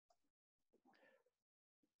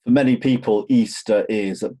For many people, Easter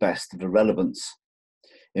is at best an irrelevance.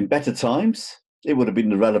 In better times, it would have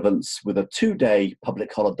been irrelevance with a 2-day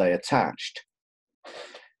public holiday attached.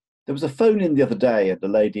 There was a phone in the other day and a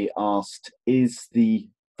lady asked, is the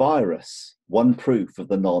virus one proof of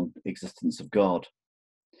the non-existence of God?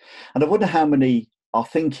 And I wonder how many are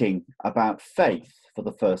thinking about faith for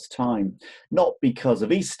the first time, not because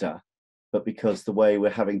of Easter, but because the way we're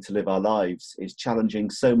having to live our lives is challenging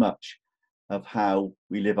so much of how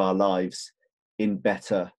we live our lives in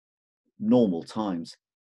better, normal times.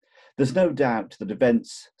 There's no doubt that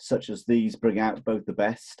events such as these bring out both the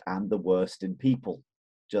best and the worst in people.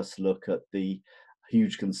 Just look at the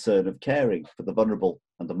huge concern of caring for the vulnerable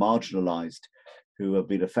and the marginalised who have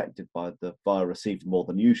been affected by the virus even more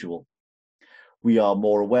than usual. We are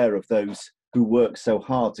more aware of those who work so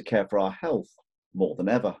hard to care for our health more than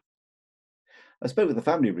ever. I spoke with a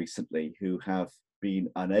family recently who have been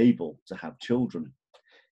unable to have children.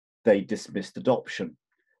 They dismissed adoption,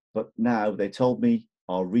 but now they told me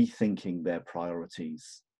are rethinking their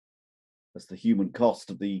priorities. As the human cost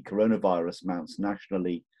of the coronavirus mounts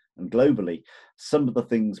nationally and globally, some of the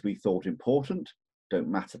things we thought important don't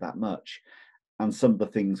matter that much, and some of the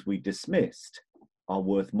things we dismissed are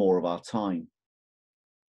worth more of our time.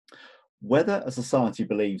 Whether a society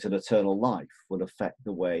believes in eternal life will affect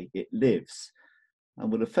the way it lives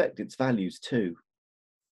and will affect its values too.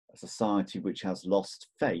 A society which has lost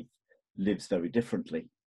faith lives very differently.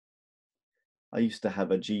 I used to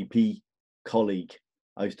have a GP colleague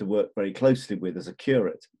I used to work very closely with as a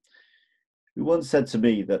curate, who once said to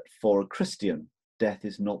me that for a Christian, death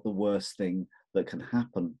is not the worst thing that can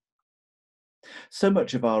happen. So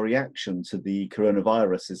much of our reaction to the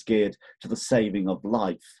coronavirus is geared to the saving of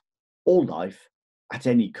life, all life, at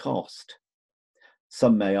any cost.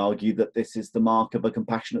 Some may argue that this is the mark of a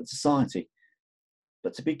compassionate society,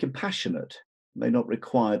 but to be compassionate may not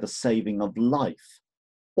require the saving of life,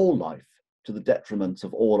 all life, to the detriment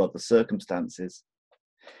of all other circumstances.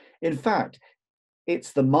 In fact,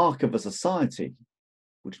 it's the mark of a society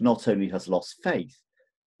which not only has lost faith,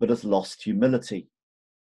 but has lost humility.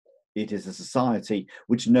 It is a society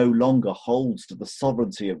which no longer holds to the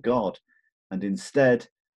sovereignty of God and instead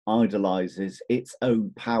idolizes its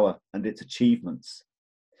own power and its achievements.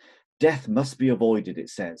 Death must be avoided, it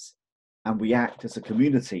says, and we act as a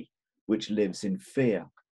community which lives in fear.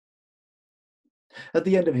 At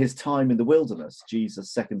the end of his time in the wilderness,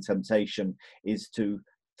 Jesus' second temptation is to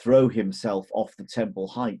throw himself off the temple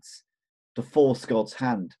heights, to force God's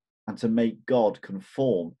hand and to make God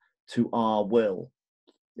conform to our will.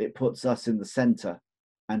 It puts us in the centre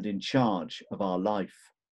and in charge of our life.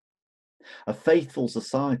 A faithful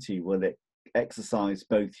society will exercise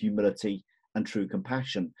both humility and true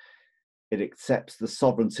compassion. It accepts the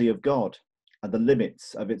sovereignty of God and the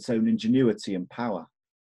limits of its own ingenuity and power.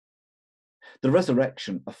 The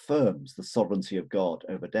resurrection affirms the sovereignty of God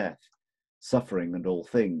over death, suffering, and all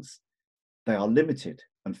things. They are limited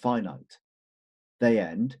and finite. They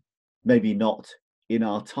end, maybe not in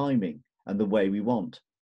our timing and the way we want,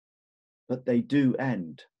 but they do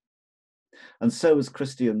end. And so as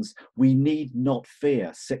Christians, we need not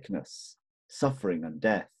fear sickness, suffering, and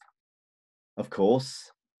death. Of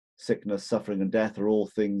course, sickness, suffering, and death are all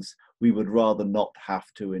things we would rather not have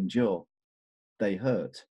to endure. They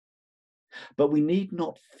hurt. But we need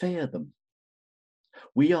not fear them.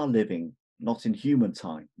 We are living not in human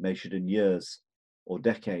time measured in years or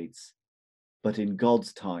decades, but in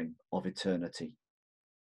God's time of eternity.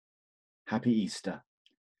 Happy Easter.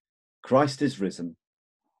 Christ is risen.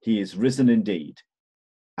 He is risen indeed.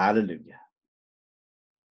 Alleluia.